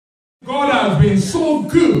God has been so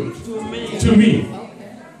good to me.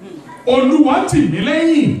 That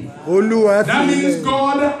means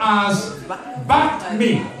God has backed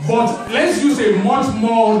me. But let's use a much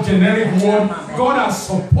more generic word. God has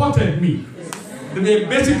supported me.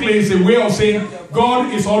 Basically, it's a way of saying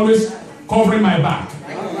God is always covering my back.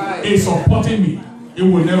 He's supporting me. He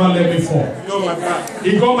will never let me fall.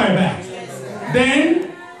 He got my back.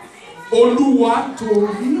 Then, Oluwa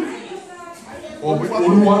told me.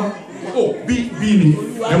 Oluwa. Oh, Bini.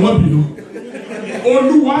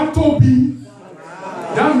 Oluwa Tobi.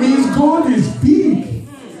 That means God is big.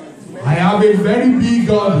 I have a very big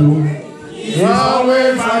God. He's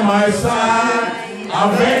always by my side.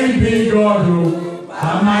 A very big God.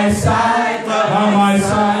 By my side. By my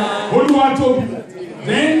side. Oluwa Tobi.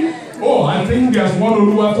 Then, oh, I think there's one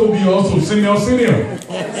Oluwa Tobi also. Senior.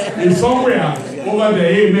 It's somewhere over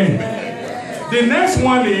there. Amen. The next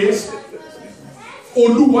one is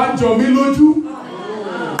Oluwa Jomiloju.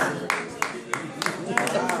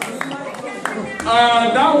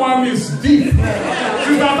 That one is deep.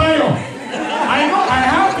 Sister Tayo, I know I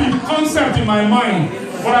have the concept in my mind,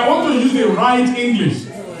 but I want to use the right English.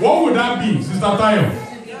 What would that be, Sister Tayo?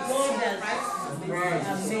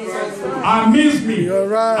 Amaze me,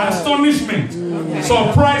 astonishment,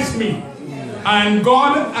 surprise me. And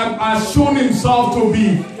God has shown himself to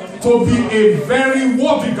be a very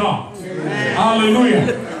worthy God. Hallelujah.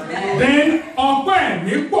 Then,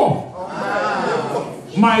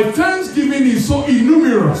 my thanksgiving is so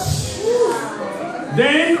innumerous.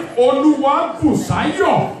 Then, Oluwa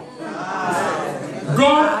Busayo.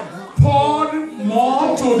 God poured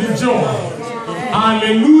more to the joy.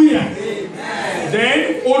 Hallelujah.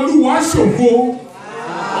 Then, Oluwa Shogo.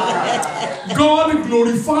 God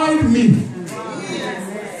glorified me.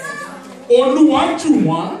 Oluwa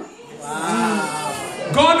Chuma.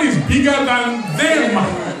 God is bigger than them.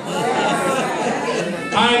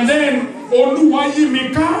 And then Oluwa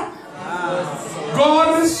Yimika.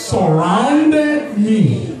 God surrounded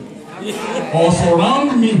me. Or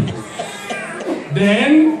surround me.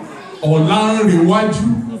 Then Olanrewaju.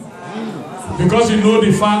 Because you know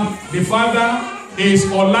the father is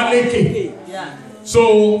Olaleke.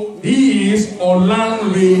 So he is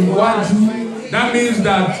Olanrewaju. That means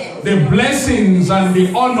that the blessings and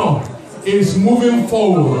the honor is moving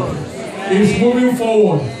forward. Is moving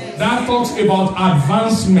forward. That talks about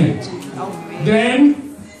advancement. Then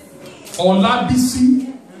Olabisi.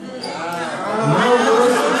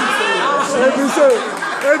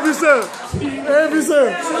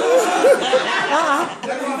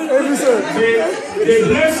 The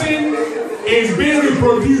blessing is being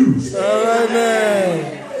reproduced.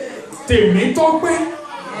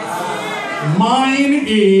 Mine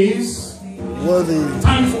is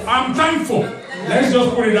thankful. I'm thankful. Let's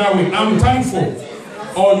just put it that way. I'm thankful.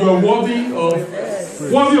 Or you're worthy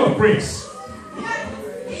of praise.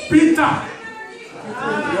 Peter.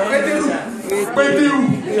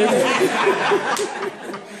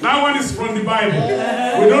 That one is from the Bible.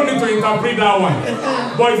 We don't need to interpret that one.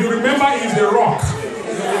 But if you remember, it's the rock.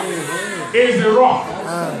 It's the rock.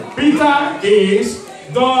 Peter is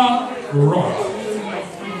the rock.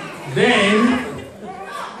 Then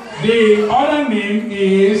the other name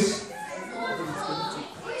is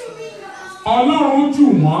Ọlọ́run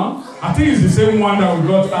Jùmọ̀. I think it's the same one that we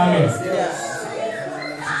got earlier.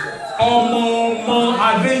 Ọmọ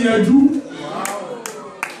Adeyanju.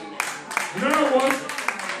 You know what?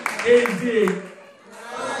 Is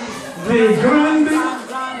the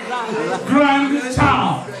grand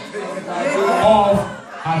child of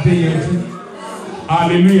Adeyanju.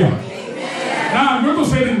 Hallelujah. Now I'm going to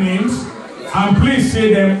say the names, and please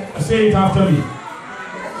say it after me.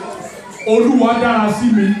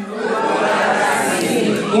 Oluwadarasimi.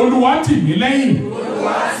 Oluwatimileyin.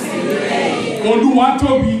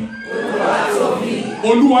 Oluwatobi.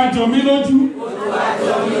 Oluwajomiloju.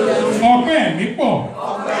 Ọpẹ́mipo.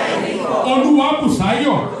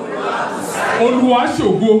 Oluwabusayo.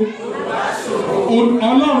 Oluwasogo.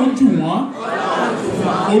 Ọlọ́run Jùwọ́n.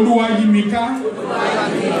 Oluwayimika.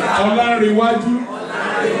 Ọlárewájú.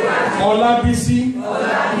 Ọlábísí.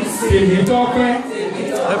 Tèmítọ́pẹ́.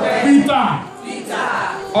 Peter.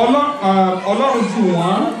 Ọlọ́run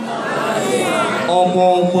Jùwọ́n. Ọmọ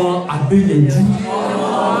Adeyanju.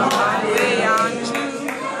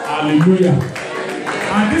 Hallelujah.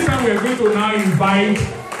 And this time we are going to now invite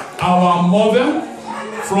our mother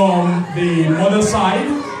from the mother side.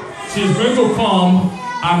 She's going to come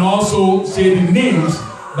and also say the names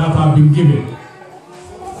that have been given.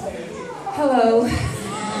 Hello.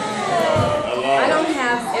 I don't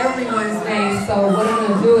have everyone's name, so what I'm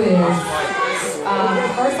going to do is,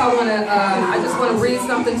 first first I just want to read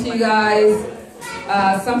something to you guys.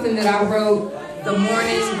 Something that I wrote the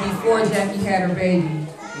morning before Jackie had her baby.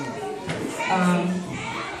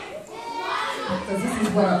 Because this is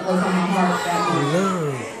what was on my heart that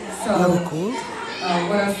morning. So,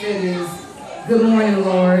 what I said is, good morning,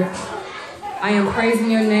 Lord. I am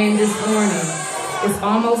praising your name this morning. It's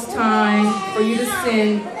almost time for you to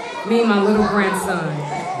send me my little grandson.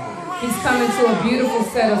 He's coming to a beautiful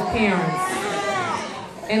set of parents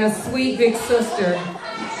and a sweet big sister.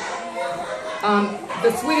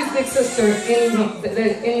 The sweetest big sister that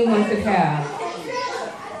anyone could have.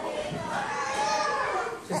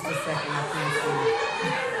 Just a second, I can't see.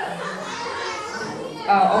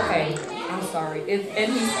 Okay, I'm sorry.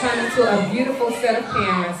 And he's coming to a beautiful set of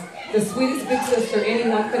parents, the sweetest big sister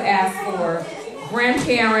anyone could ask for,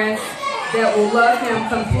 grandparents that will love him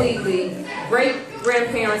completely, great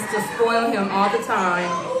grandparents to spoil him all the time,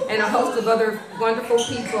 and a host of other wonderful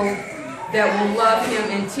people that will love him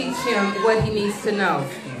and teach him what he needs to know.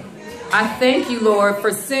 I thank you, Lord,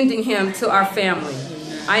 for sending him to our family.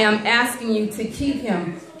 I am asking you to keep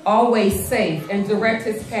him always safe and direct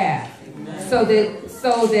his path so that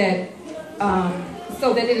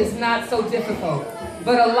it is not so difficult,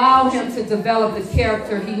 but allow him to develop the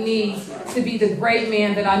character he needs to be the great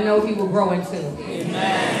man that I know he will grow into.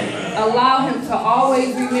 Amen. Allow him to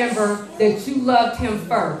always remember that you loved him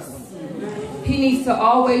first. He needs to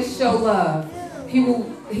always show love. He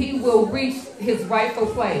will reach his rightful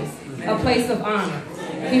place, a place of honor.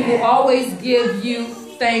 He will always give you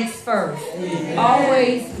thanks first.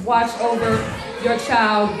 Always watch over your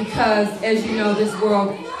child because, as you know, this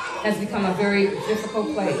world has become a very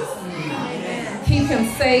difficult place. Keep him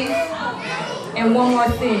safe. And one more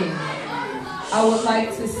thing. I would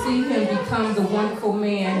like to see him become the wonderful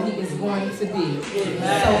man he is going to be.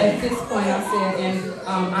 So at this point I said, and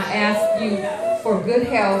I ask you for good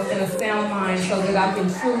health and a sound mind so that I can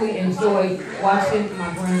truly enjoy watching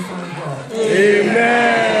my grandson grow.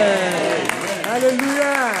 Amen.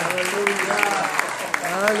 Hallelujah.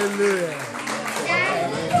 Hallelujah.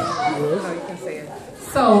 Oh, you can say it.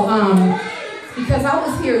 So, because I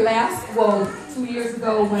was here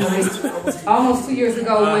almost 2 years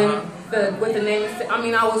ago when with the name, I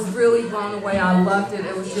mean, I was really blown away. I loved it.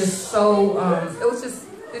 It was just so,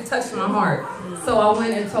 it touched my heart. So I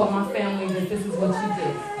went and told my family that this is what you do.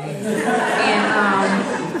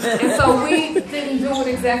 And so we didn't do it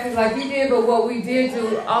exactly like you did, but what we did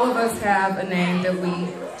do, all of us have a name that we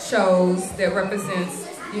chose that represents,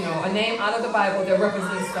 you know, a name out of the Bible that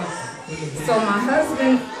represents something. So my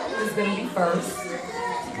husband is going to be first.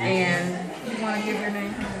 And you want to give your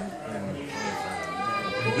name?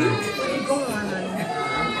 Where you going, honey?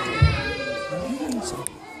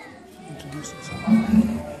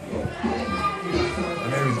 My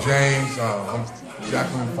name is James. I'm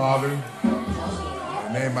Jacqueline's father. The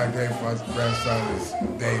name I gave for my grandson is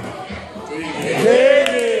David.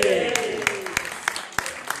 David!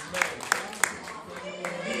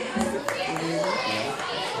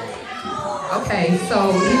 Okay, so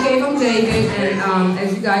he gave him David, and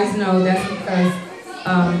as you guys know, that's because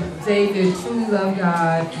David truly loved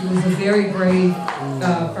God. He was a very brave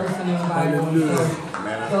person in the Bible.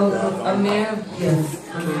 So a man of, yes,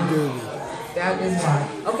 that is right.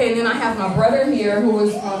 Okay, and then I have my brother here who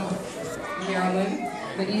is from Maryland,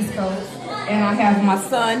 the East Coast, and I have my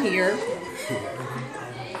son here.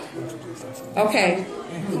 Okay.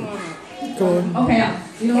 Okay,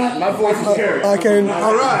 you know what? My voice is carried. I can.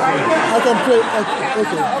 All right. I can play.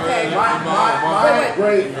 Okay. My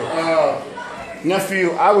great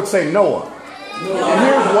nephew, I would say Noah. And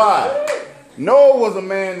here's why. Noah was a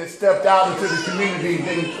man that stepped out into the community and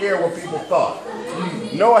didn't care what people thought.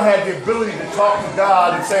 Noah had the ability to talk to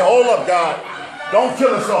God and say, hold up, God, don't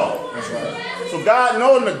kill us all. So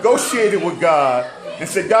Noah negotiated with God and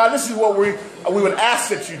said, God, this is what we would ask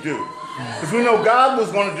that you do. Because we know God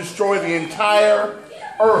was going to destroy the entire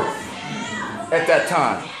earth at that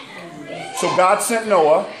time. So God sent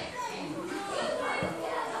Noah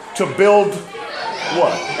to build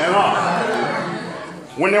what? An ark.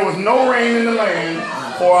 When there was no rain in the land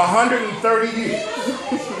for 130 years,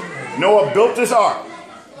 Noah built this ark.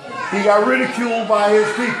 He got ridiculed by his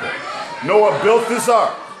people. Noah built this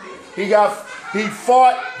ark. He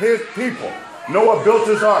fought his people. Noah built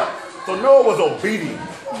this ark. So Noah was obedient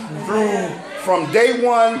from day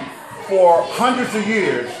one for hundreds of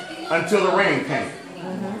years until the rain came.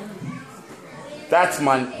 That's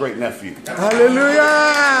my great nephew.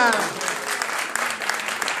 Hallelujah.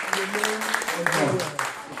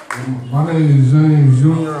 My name is James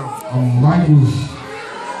Jr. I'm Michael's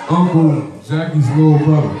uncle, Jackie's little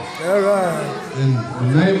brother. All right. And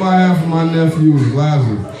the name I have for my nephew is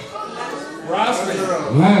Lazarus.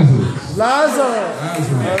 Lazarus. Lazarus.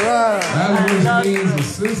 All right. Lazarus means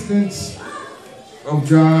assistance of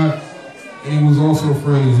God, and he was also a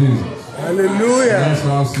friend of Jesus. Hallelujah. That's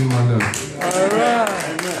how I see my nephew. All right.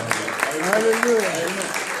 Hallelujah.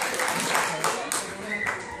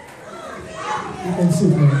 You can sit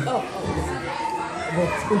there. But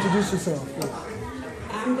introduce yourself.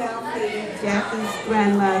 I'm Delphine, Jackie's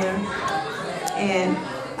grandmother, and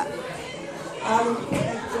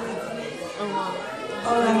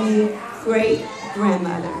Olami's great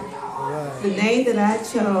grandmother. The name that I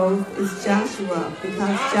chose is Joshua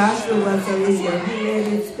because Joshua was a leader. He led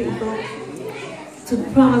his people to the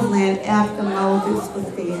promised land after Moses was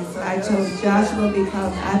dead. So I chose Joshua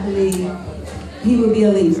because I believe he would be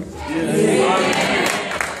a leader.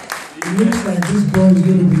 It looks like this boy is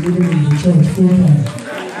going to be living in the church full time.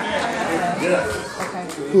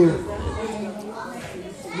 Cool.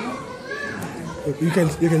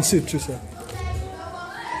 You can sit too, sir.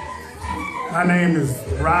 My name is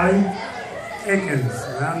Riley Akins,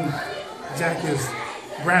 and I'm Jackie's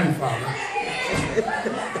grandfather.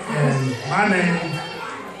 And my name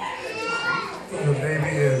for the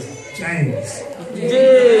baby is James.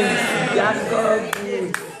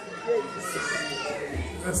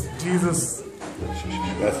 That's Jesus'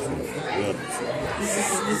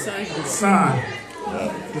 son.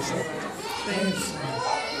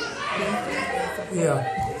 Yeah,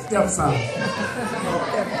 stepson.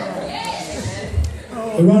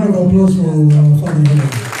 A round of applause for Father Henry.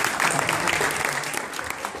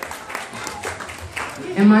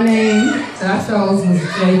 And my name that I chose was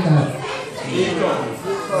Jacob.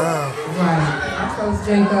 Right. I chose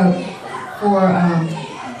Jacob for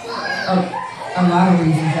a lot of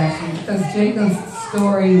reasons, actually. Because Jacob's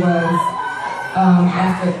story was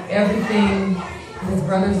after everything his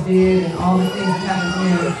brothers did and all the things that happened to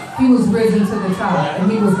him, he was risen to the top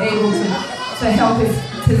and he was able to help his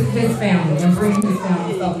family and bring his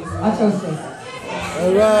family. So I chose Jacob.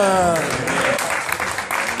 All right.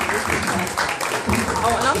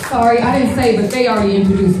 Oh, and I'm sorry, I didn't say, but they already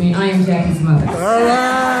introduced me. I am Jackie's mother. All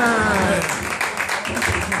right.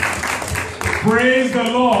 Praise the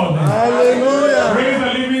Lord. Hallelujah. Praise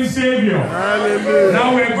the living Savior. Hallelujah.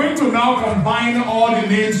 Now we're going to now combine all the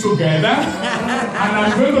names together. And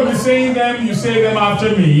I'm going to be saying them, you say them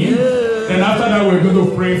after me. Then after that we're going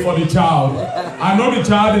to pray for the child. I know the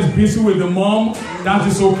child is busy with the mom. That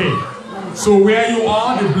is okay. So where you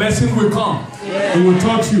are, the blessing will come. It will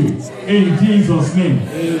touch you. In Jesus' name.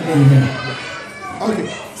 Amen. Okay,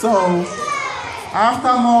 so after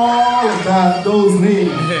all of that, those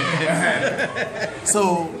names.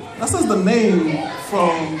 So this is the name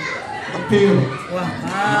from the parents.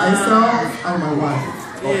 Myself and my wife.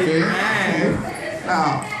 Okay.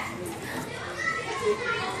 Now,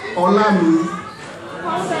 Olami.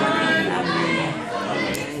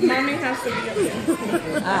 Mommy has to be up there.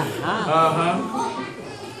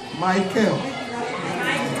 Michael.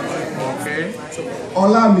 Okay.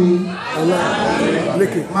 Olami.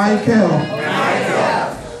 Michael.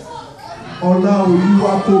 Ola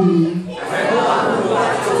Oluwatomi.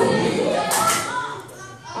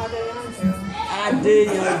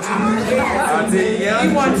 He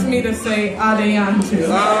wants me to say Adeyanju.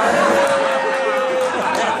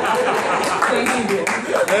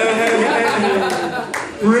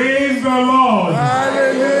 Praise the Lord.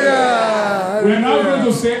 Hallelujah. We're now going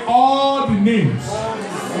to say all the names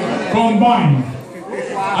combined.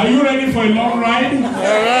 Are you ready for a long ride?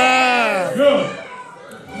 Good.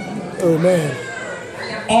 Oh, man.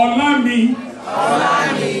 Olami.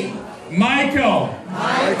 Michael.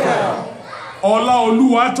 Ola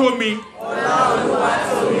Oluwatomi.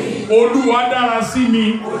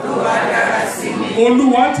 Oluwadarasimi.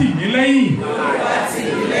 Oluwatimileyin.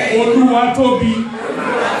 Oluwatobi.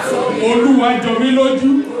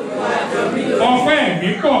 Oluwajomiloju. Ọpẹ́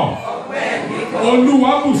mi pọ̀.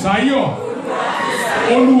 Olúwabùsáyọ̀.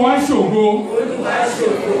 Olúwaṣògo.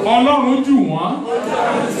 Ọlọ́run jù wọ́n.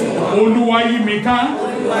 Olúwayímiká.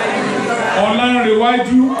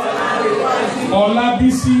 Ọlánrewájú.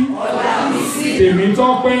 Ọlábísí.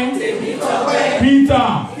 Tèmítọ́pẹ́. Peter.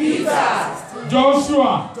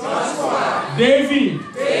 Joshua. David.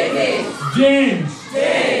 James.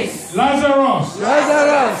 Lazarus.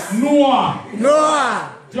 Noah.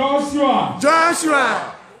 Joshua.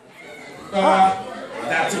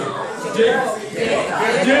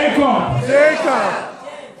 Jacob.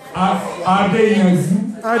 Adeyanju.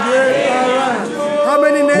 How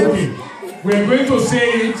many names? Okay. We're going to say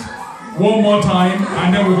it one more time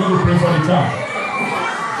and then we're going to pray for the child.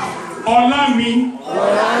 Olami.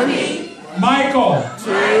 Michael.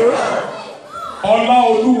 2. Ọlá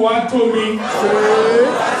Olúwa tó mi. 3.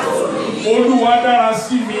 Olúwa dára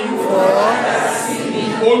sí mi.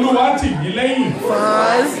 4. Olúwa tì mí lẹ́yìn.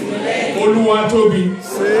 5. Olúwa tóbi.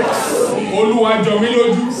 6. Olúwa jọ mí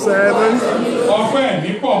lójú. 7. Ọpẹ́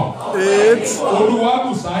mi pọ̀. 8. Olúwa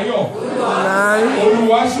bùsáyọ̀. 9.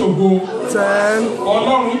 Olúwa ṣògo. 10.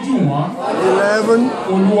 Ọlọ́run jù wọ́n. 11.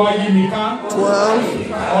 Olúwa yí mi ká. 12.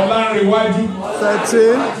 Ọlánrewájú.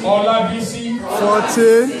 13. Ọlábísí.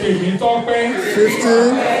 14. Tèmítọ́pẹ́.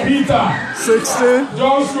 15. Peter. 16.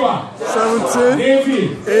 Joshua. 17. David.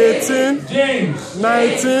 18. James.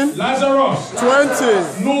 19. Lazarus. 20.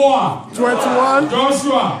 Noah. 21.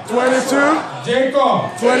 Joshua. 22. Jacob.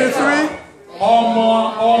 23. Ọmọ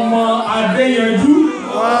Adeyanju.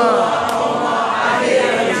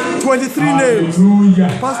 23 names. Hallelujah.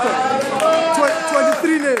 Pastor,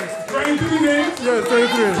 23 names. 23 names. Yes,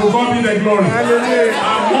 23. To God be the glory. Hallelujah.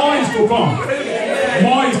 And more is to come.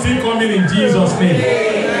 More is still coming in Jesus' name.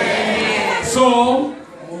 So,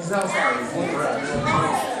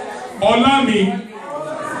 Olami,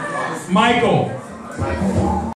 Michael.